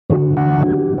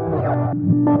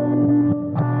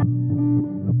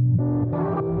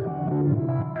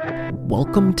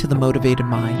Welcome to The Motivated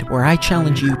Mind, where I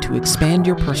challenge you to expand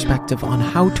your perspective on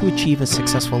how to achieve a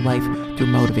successful life through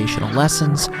motivational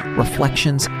lessons,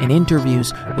 reflections, and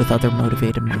interviews with other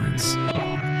motivated minds.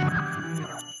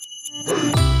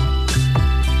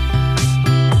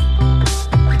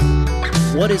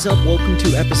 What is up? Welcome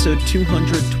to episode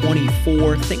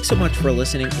 224. Thanks so much for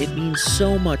listening. It means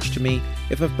so much to me.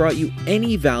 If I've brought you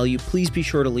any value, please be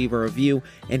sure to leave a review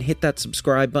and hit that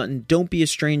subscribe button. Don't be a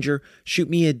stranger. Shoot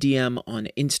me a DM on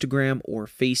Instagram or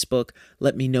Facebook.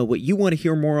 Let me know what you want to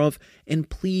hear more of, and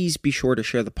please be sure to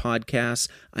share the podcast.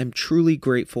 I'm truly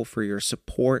grateful for your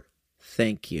support.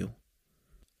 Thank you.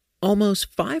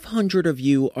 Almost 500 of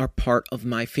you are part of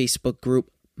my Facebook group,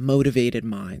 Motivated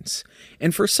Minds.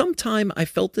 And for some time, I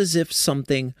felt as if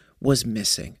something was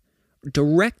missing.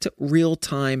 Direct,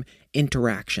 real-time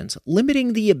interactions,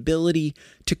 limiting the ability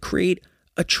to create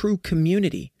a true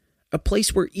community, a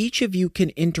place where each of you can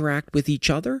interact with each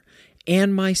other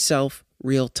and myself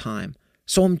real-time.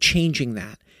 So I'm changing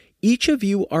that. Each of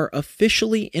you are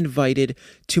officially invited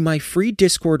to my free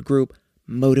Discord group,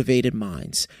 Motivated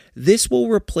Minds. This will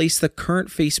replace the current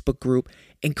Facebook group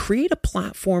and create a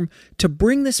platform to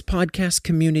bring this podcast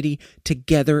community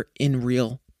together in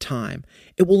real time.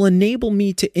 It will enable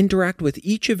me to interact with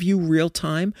each of you real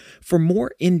time for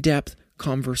more in-depth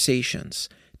conversations.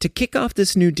 To kick off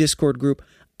this new Discord group,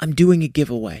 I'm doing a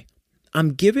giveaway.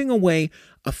 I'm giving away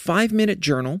a 5-minute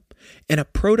journal and a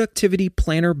productivity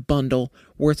planner bundle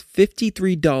worth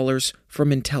 $53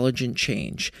 from Intelligent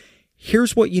Change.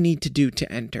 Here's what you need to do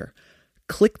to enter.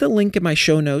 Click the link in my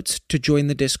show notes to join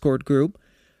the Discord group.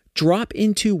 Drop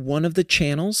into one of the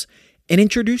channels and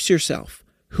introduce yourself.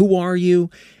 Who are you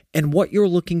and what you're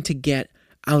looking to get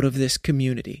out of this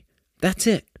community. That's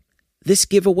it. This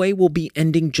giveaway will be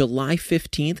ending July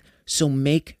 15th, so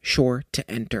make sure to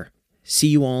enter. See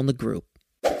you all in the group.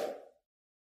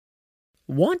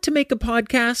 Want to make a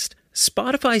podcast?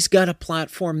 Spotify's got a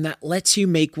platform that lets you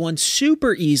make one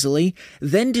super easily,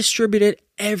 then distribute it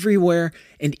everywhere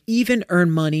and even earn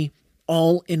money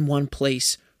all in one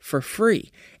place for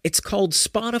free. It's called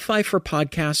Spotify for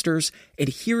Podcasters, and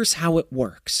here's how it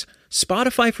works.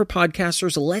 Spotify for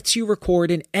Podcasters lets you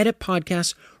record and edit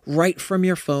podcasts right from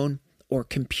your phone or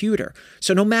computer.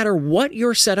 So no matter what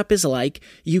your setup is like,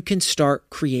 you can start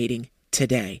creating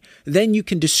today. Then you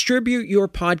can distribute your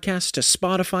podcast to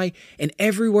Spotify and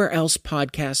everywhere else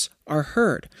podcasts are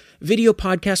heard. Video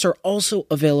podcasts are also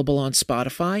available on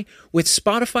Spotify. With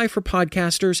Spotify for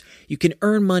Podcasters, you can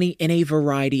earn money in a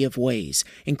variety of ways,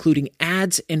 including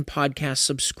ads and podcast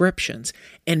subscriptions.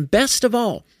 And best of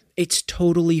all, it's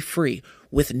totally free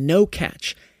with no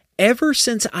catch. Ever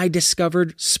since I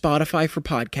discovered Spotify for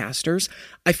Podcasters,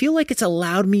 I feel like it's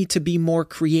allowed me to be more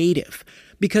creative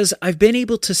because I've been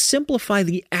able to simplify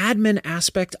the admin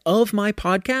aspect of my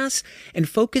podcast and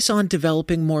focus on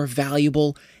developing more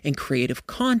valuable and creative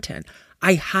content.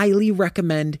 I highly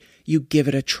recommend you give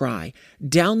it a try.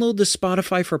 Download the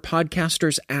Spotify for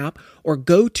Podcasters app or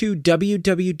go to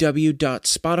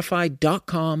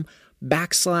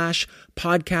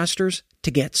www.spotify.com/podcasters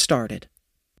to get started.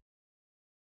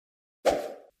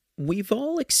 We've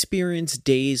all experienced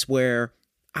days where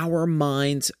our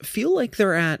minds feel like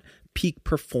they're at peak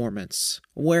performance,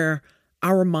 where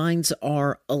our minds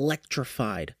are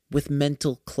electrified with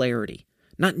mental clarity,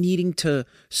 not needing to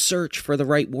search for the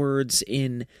right words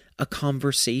in a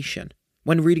conversation.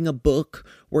 When reading a book,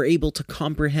 we're able to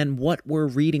comprehend what we're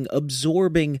reading,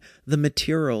 absorbing the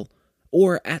material,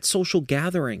 or at social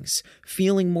gatherings,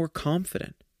 feeling more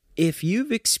confident. If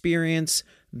you've experienced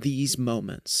these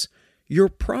moments, you're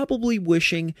probably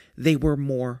wishing they were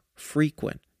more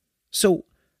frequent. So,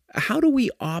 how do we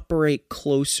operate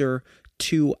closer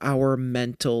to our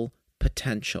mental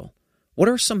potential? What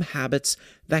are some habits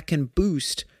that can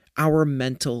boost our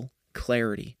mental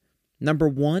clarity? Number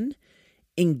 1,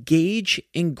 engage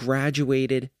in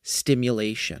graduated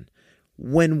stimulation.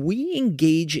 When we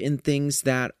engage in things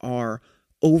that are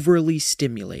overly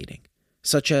stimulating,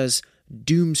 such as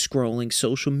doom scrolling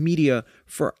social media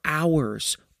for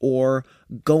hours or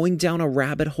going down a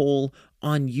rabbit hole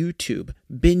on YouTube,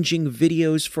 binging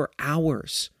videos for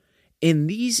hours. In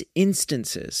these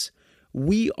instances,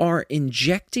 we are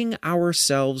injecting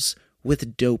ourselves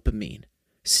with dopamine,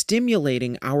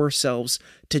 stimulating ourselves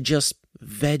to just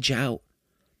veg out.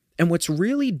 And what's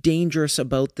really dangerous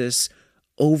about this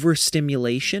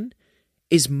overstimulation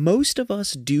is most of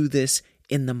us do this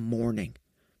in the morning,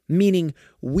 meaning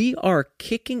we are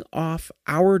kicking off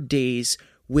our days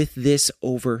with this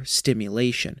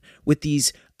overstimulation, with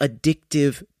these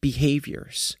addictive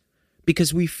behaviors.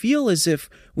 because we feel as if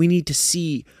we need to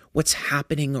see what's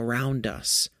happening around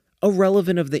us,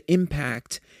 irrelevant of the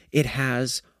impact it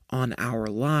has on our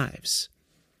lives.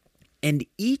 And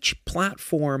each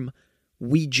platform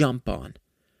we jump on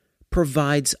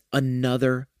provides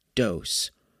another dose,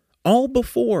 all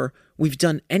before we've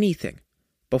done anything,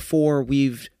 before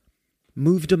we've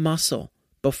moved a muscle,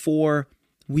 before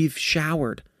we've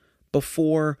showered,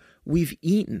 before we've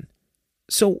eaten.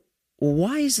 So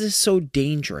why is this so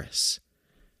dangerous?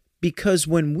 Because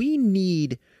when we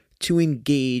need to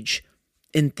engage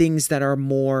in things that are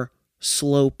more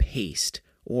slow-paced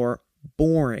or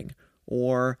boring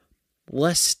or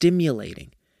less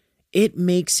stimulating, it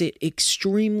makes it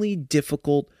extremely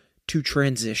difficult to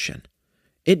transition.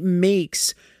 It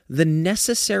makes the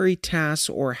necessary tasks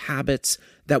or habits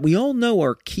that we all know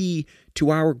are key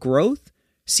to our growth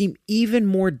seem even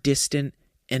more distant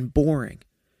and boring.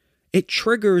 It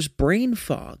triggers brain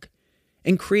fog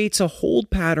and creates a hold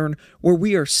pattern where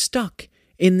we are stuck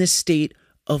in this state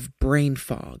of brain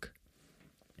fog.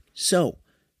 So,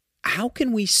 how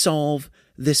can we solve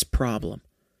this problem?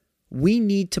 We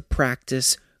need to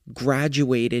practice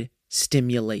graduated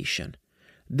stimulation.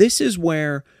 This is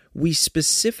where we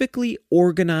specifically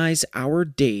organize our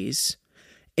days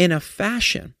in a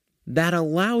fashion that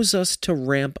allows us to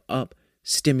ramp up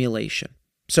stimulation.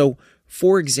 So,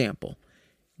 for example,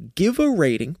 give a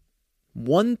rating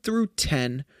 1 through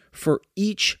 10 for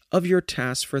each of your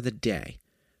tasks for the day.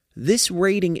 This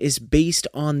rating is based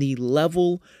on the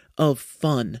level of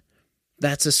fun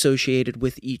that's associated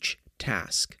with each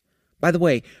task. By the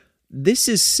way, this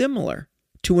is similar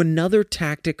to another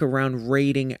tactic around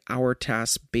rating our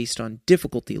tasks based on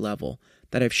difficulty level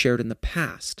that I've shared in the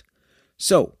past.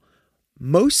 So,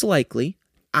 most likely,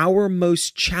 our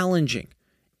most challenging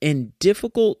and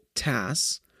difficult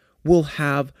tasks will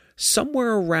have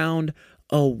somewhere around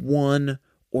a 1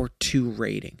 or 2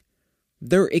 rating.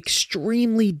 They're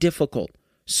extremely difficult,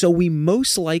 so we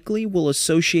most likely will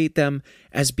associate them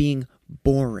as being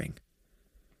boring.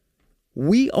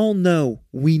 We all know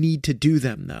we need to do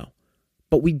them, though,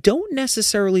 but we don't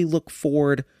necessarily look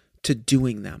forward to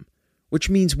doing them, which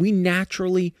means we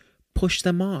naturally push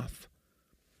them off.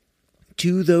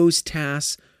 Do those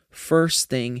tasks first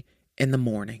thing in the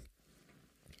morning.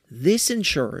 This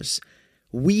ensures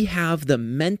we have the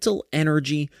mental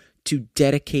energy to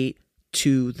dedicate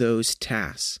to those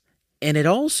tasks. And it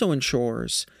also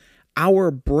ensures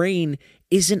our brain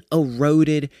isn't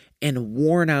eroded and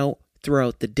worn out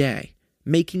throughout the day,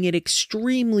 making it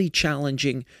extremely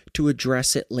challenging to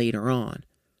address it later on.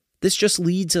 This just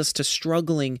leads us to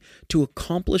struggling to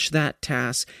accomplish that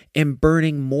task and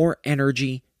burning more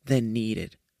energy than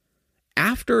needed.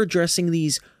 After addressing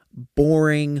these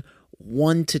boring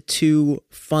 1 to 2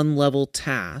 fun level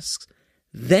tasks,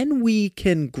 then we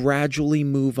can gradually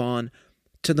move on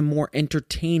to the more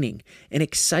entertaining and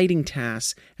exciting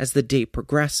tasks as the day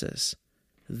progresses.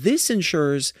 This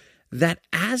ensures that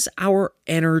as our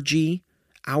energy,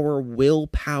 our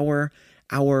willpower,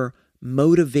 our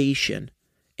motivation,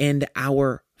 and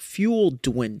our fuel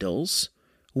dwindles,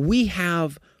 we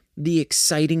have the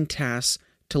exciting tasks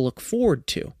to look forward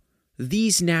to.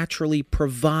 These naturally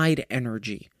provide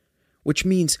energy, which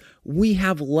means we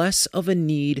have less of a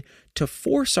need to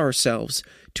force ourselves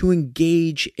to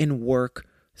engage in work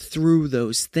through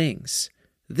those things.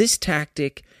 This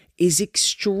tactic is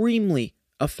extremely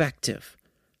effective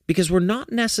because we're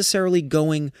not necessarily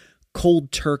going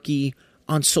cold turkey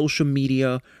on social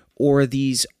media or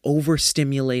these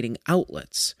overstimulating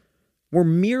outlets. We're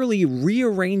merely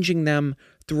rearranging them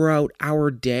throughout our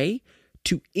day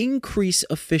to increase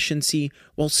efficiency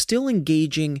while still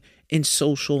engaging in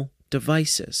social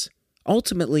devices.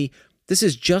 Ultimately, this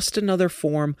is just another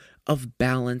form of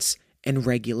balance and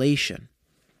regulation.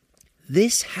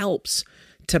 This helps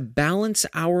to balance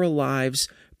our lives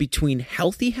between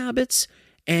healthy habits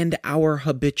and our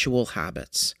habitual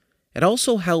habits. It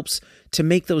also helps to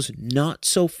make those not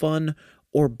so fun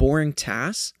or boring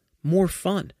tasks more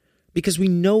fun because we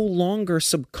no longer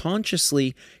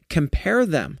subconsciously compare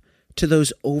them to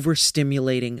those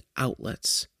overstimulating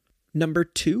outlets. Number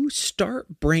 2,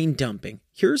 start brain dumping.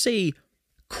 Here's a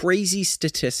crazy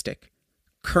statistic.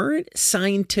 Current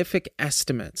scientific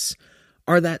estimates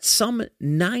are that some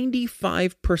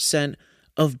 95%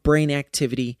 of brain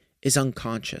activity is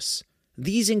unconscious.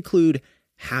 These include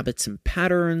habits and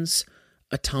patterns,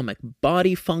 atomic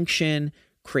body function,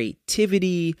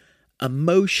 creativity,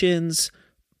 emotions,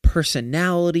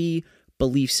 personality,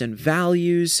 beliefs and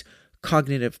values,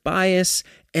 cognitive bias,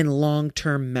 and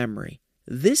long-term memory.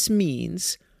 This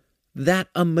means that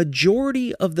a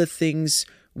majority of the things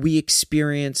we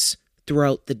experience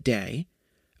throughout the day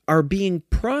are being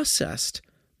processed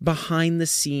behind the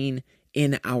scene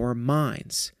in our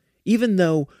minds, even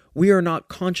though we are not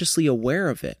consciously aware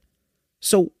of it.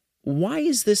 So why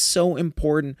is this so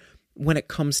important when it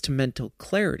comes to mental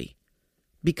clarity?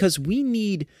 Because we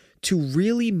need to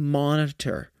really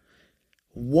monitor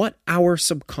what our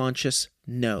subconscious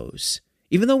knows.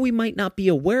 Even though we might not be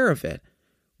aware of it,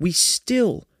 we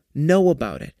still know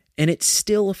about it, and it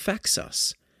still affects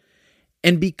us.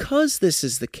 And because this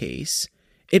is the case,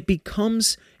 it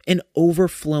becomes an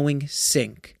overflowing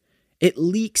sink. It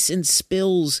leaks and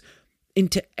spills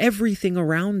into everything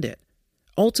around it,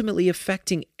 ultimately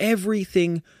affecting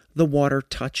everything the water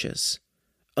touches.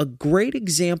 A great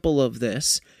example of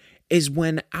this is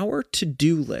when our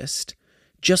to-do list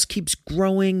just keeps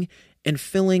growing and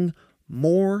filling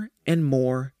more and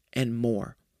more and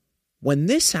more. When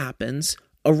this happens,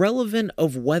 irrelevant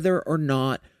of whether or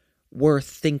not we're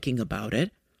thinking about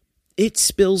it, it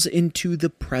spills into the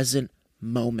present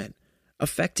moment,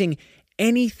 affecting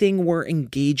anything we're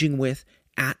engaging with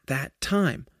at that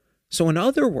time. So in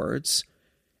other words,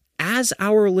 as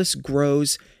our list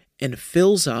grows and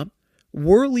fills up,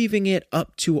 we're leaving it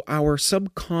up to our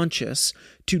subconscious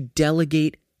to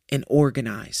delegate and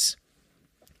organize.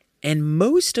 And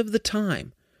most of the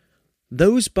time,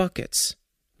 those buckets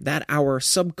that our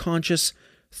subconscious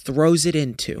throws it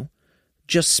into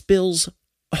just spills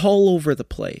all over the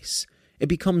place. It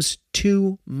becomes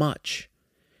too much.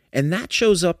 And that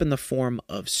shows up in the form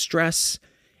of stress,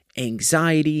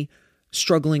 anxiety,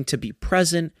 struggling to be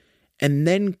present, and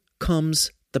then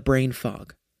comes the brain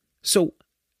fog. So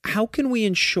how can we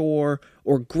ensure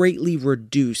or greatly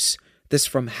reduce this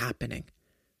from happening?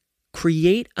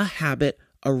 Create a habit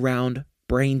around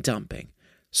brain dumping.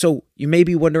 So you may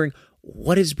be wondering,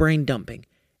 what is brain dumping?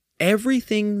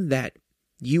 Everything that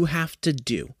you have to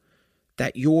do,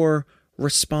 that you're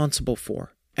responsible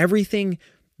for, everything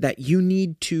that you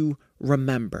need to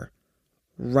remember,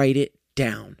 write it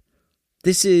down.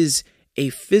 This is a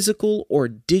physical or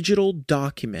digital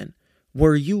document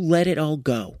where you let it all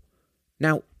go.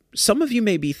 Now, some of you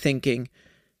may be thinking,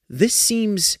 this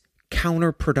seems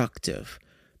counterproductive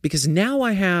because now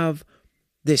I have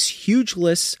this huge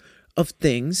list of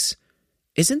things.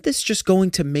 Isn't this just going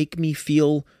to make me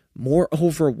feel more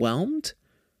overwhelmed?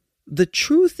 The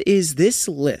truth is this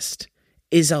list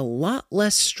is a lot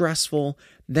less stressful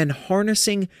than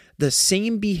harnessing the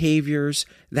same behaviors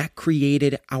that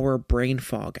created our brain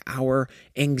fog, our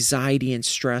anxiety and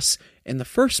stress in the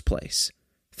first place.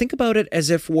 Think about it as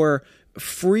if we're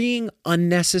freeing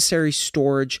unnecessary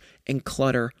storage and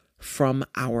clutter from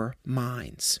our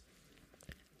minds.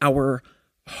 Our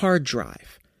hard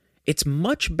drive. It's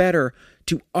much better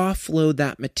to offload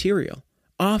that material.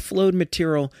 Offload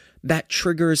material that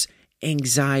triggers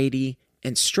anxiety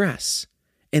and stress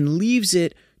and leaves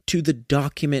it to the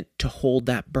document to hold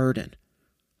that burden.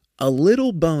 A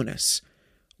little bonus,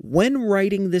 when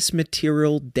writing this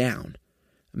material down,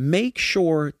 make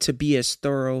sure to be as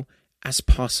thorough as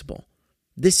possible.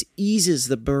 This eases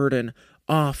the burden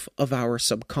off of our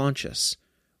subconscious.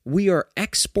 We are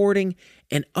exporting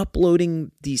and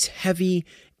uploading these heavy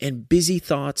and busy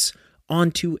thoughts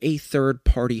onto a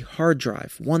third-party hard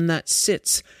drive, one that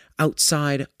sits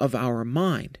outside of our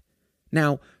mind.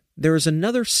 Now, there is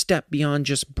another step beyond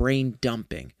just brain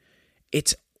dumping.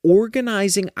 It's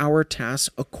organizing our tasks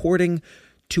according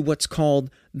to what's called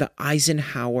the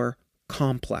Eisenhower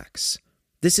complex.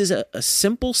 This is a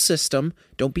simple system,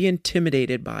 don't be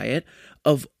intimidated by it,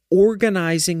 of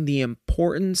organizing the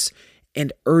importance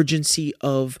and urgency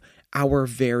of our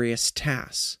various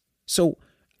tasks. So,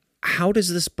 how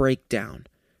does this break down?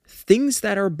 Things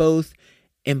that are both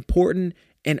important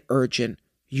and urgent,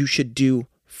 you should do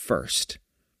first.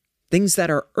 Things that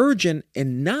are urgent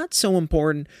and not so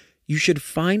important, you should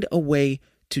find a way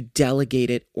to delegate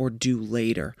it or do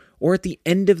later, or at the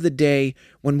end of the day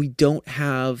when we don't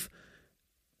have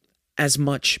as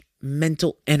much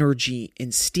mental energy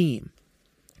and steam.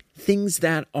 Things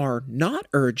that are not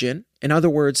urgent, in other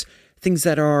words, things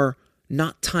that are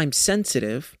not time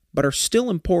sensitive, but are still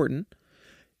important,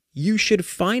 you should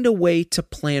find a way to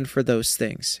plan for those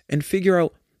things and figure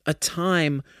out a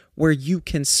time where you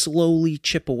can slowly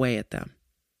chip away at them.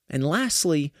 And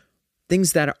lastly,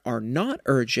 things that are not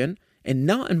urgent and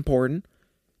not important,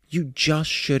 you just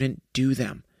shouldn't do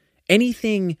them.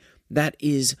 Anything that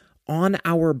is on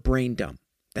our brain dump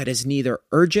that is neither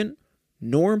urgent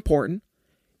nor important,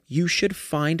 you should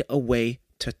find a way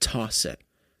to toss it.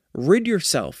 Rid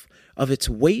yourself of its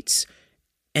weights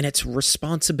and its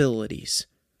responsibilities.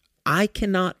 I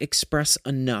cannot express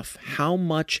enough how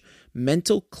much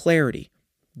mental clarity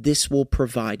this will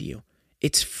provide you.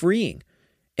 It's freeing,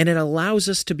 and it allows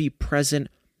us to be present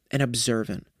and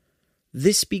observant.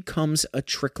 This becomes a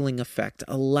trickling effect,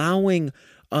 allowing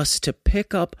us to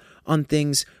pick up on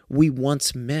things we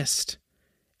once missed.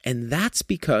 And that's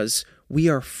because we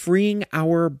are freeing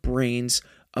our brains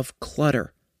of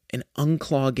clutter and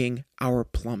unclogging our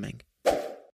plumbing.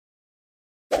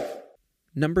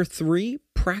 Number 3,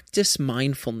 practice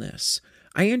mindfulness.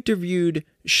 I interviewed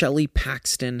Shelley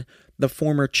Paxton, the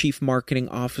former chief marketing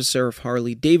officer of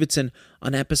Harley-Davidson,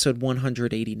 on episode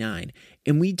 189,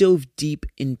 and we dove deep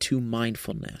into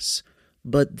mindfulness.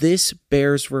 But this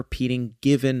bears repeating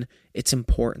given its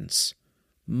importance.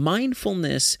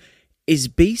 Mindfulness is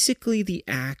basically the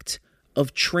act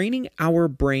of training our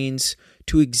brains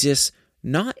to exist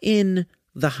not in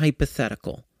the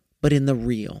hypothetical, but in the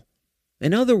real.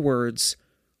 In other words,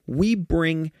 we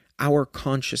bring our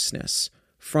consciousness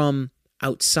from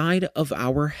outside of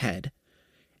our head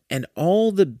and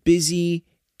all the busy,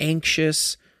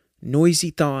 anxious, noisy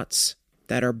thoughts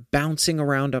that are bouncing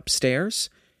around upstairs,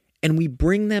 and we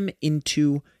bring them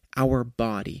into our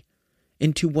body,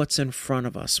 into what's in front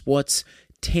of us, what's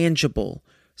tangible,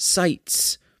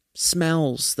 sights,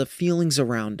 smells, the feelings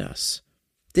around us.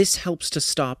 This helps to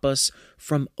stop us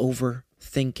from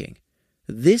overthinking.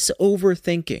 This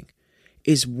overthinking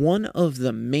is one of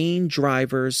the main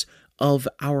drivers of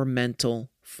our mental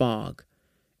fog.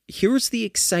 Here's the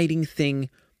exciting thing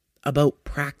about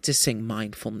practicing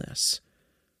mindfulness.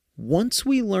 Once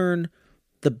we learn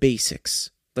the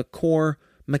basics, the core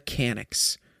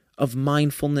mechanics of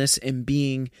mindfulness and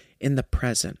being in the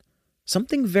present,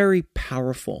 something very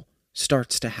powerful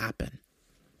starts to happen.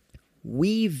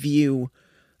 We view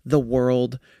the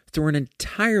world through an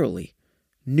entirely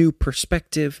new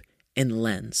perspective and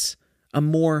lens, a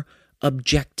more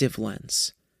objective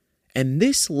lens. And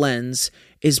this lens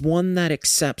is one that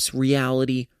accepts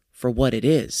reality for what it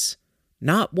is,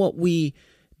 not what we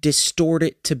distort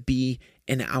it to be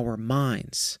in our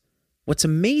minds. What's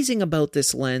amazing about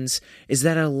this lens is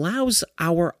that it allows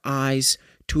our eyes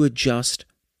to adjust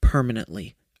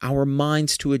permanently, our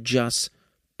minds to adjust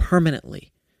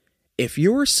permanently. If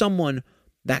you're someone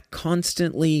that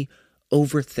constantly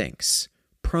overthinks,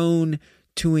 prone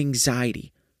to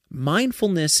anxiety,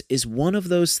 mindfulness is one of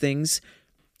those things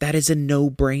that is a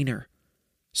no-brainer.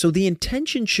 So the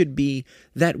intention should be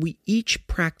that we each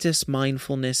practice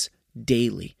mindfulness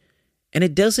daily. And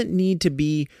it doesn't need to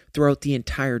be throughout the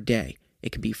entire day.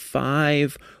 It can be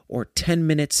 5 or 10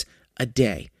 minutes a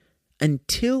day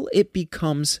until it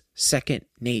becomes second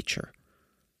nature.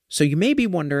 So you may be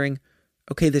wondering,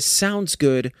 okay, this sounds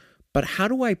good, but how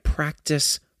do I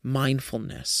practice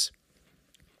mindfulness?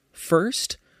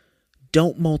 First,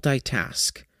 don't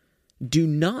multitask. Do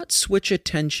not switch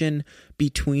attention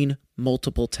between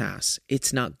multiple tasks.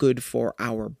 It's not good for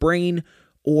our brain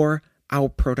or our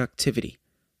productivity.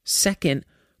 Second,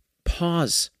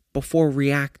 pause before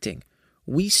reacting.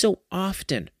 We so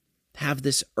often have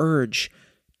this urge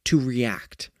to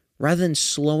react rather than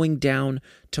slowing down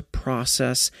to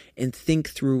process and think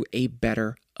through a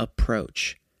better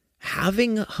approach.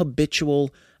 Having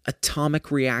habitual atomic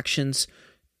reactions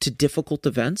to difficult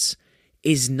events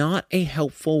is not a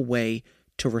helpful way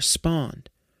to respond.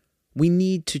 We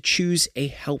need to choose a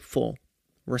helpful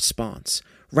response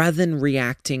rather than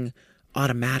reacting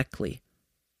automatically.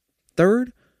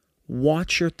 Third,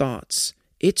 watch your thoughts.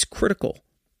 It's critical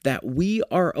that we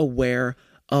are aware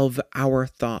of our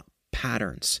thought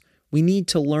patterns. We need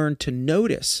to learn to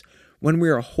notice when we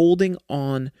are holding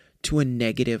on to a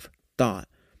negative thought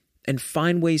and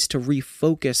find ways to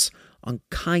refocus on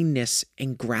kindness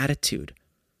and gratitude.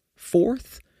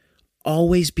 Fourth,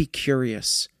 always be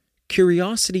curious.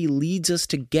 Curiosity leads us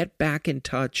to get back in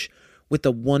touch with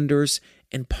the wonders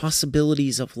and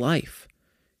possibilities of life.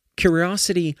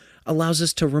 Curiosity allows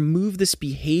us to remove this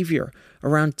behavior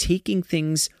around taking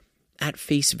things at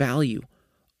face value.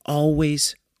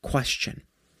 Always question.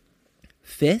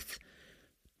 Fifth,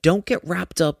 don't get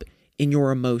wrapped up in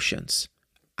your emotions.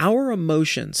 Our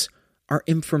emotions are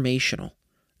informational.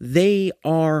 They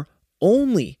are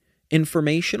only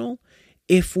informational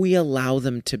if we allow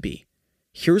them to be.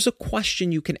 Here's a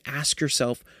question you can ask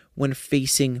yourself when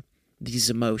facing these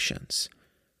emotions.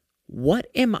 What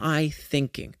am I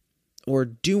thinking or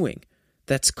doing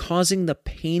that's causing the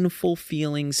painful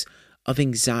feelings of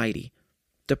anxiety,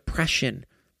 depression,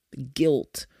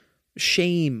 guilt,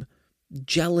 shame,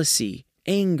 jealousy,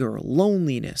 anger,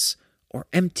 loneliness, or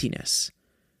emptiness?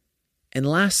 And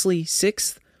lastly,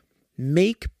 sixth,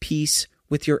 make peace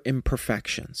with your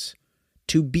imperfections.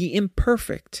 To be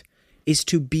imperfect is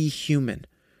to be human.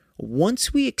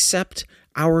 Once we accept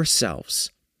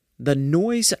ourselves, the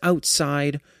noise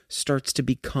outside starts to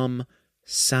become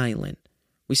silent.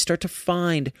 We start to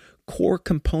find core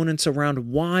components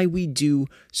around why we do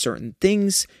certain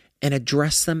things and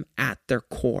address them at their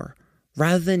core,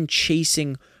 rather than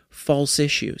chasing false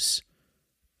issues.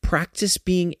 Practice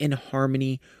being in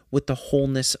harmony with the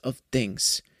wholeness of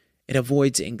things. It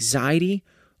avoids anxiety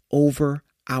over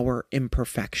our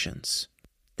imperfections.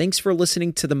 Thanks for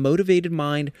listening to The Motivated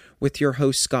Mind with your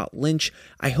host, Scott Lynch.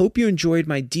 I hope you enjoyed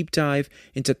my deep dive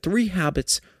into 3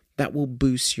 habits that will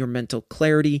boost your mental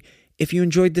clarity. If you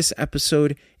enjoyed this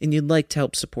episode and you'd like to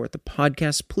help support the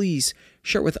podcast, please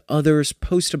share it with others,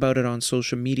 post about it on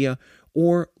social media,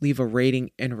 or leave a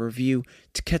rating and a review.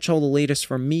 To catch all the latest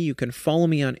from me, you can follow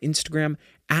me on Instagram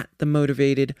at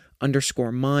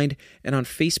 @themotivated_mind and on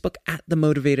Facebook at The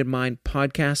Motivated Mind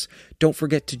Podcast. Don't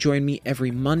forget to join me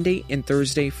every Monday and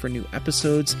Thursday for new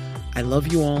episodes. I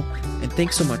love you all, and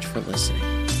thanks so much for listening.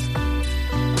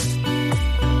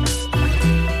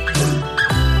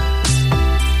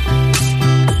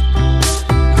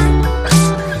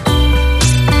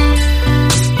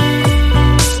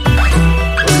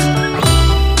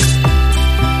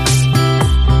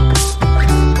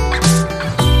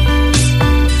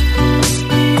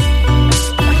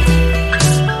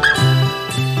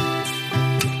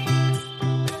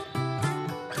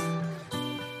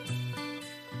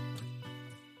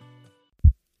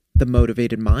 The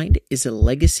Motivated Mind is a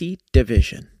legacy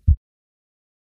division.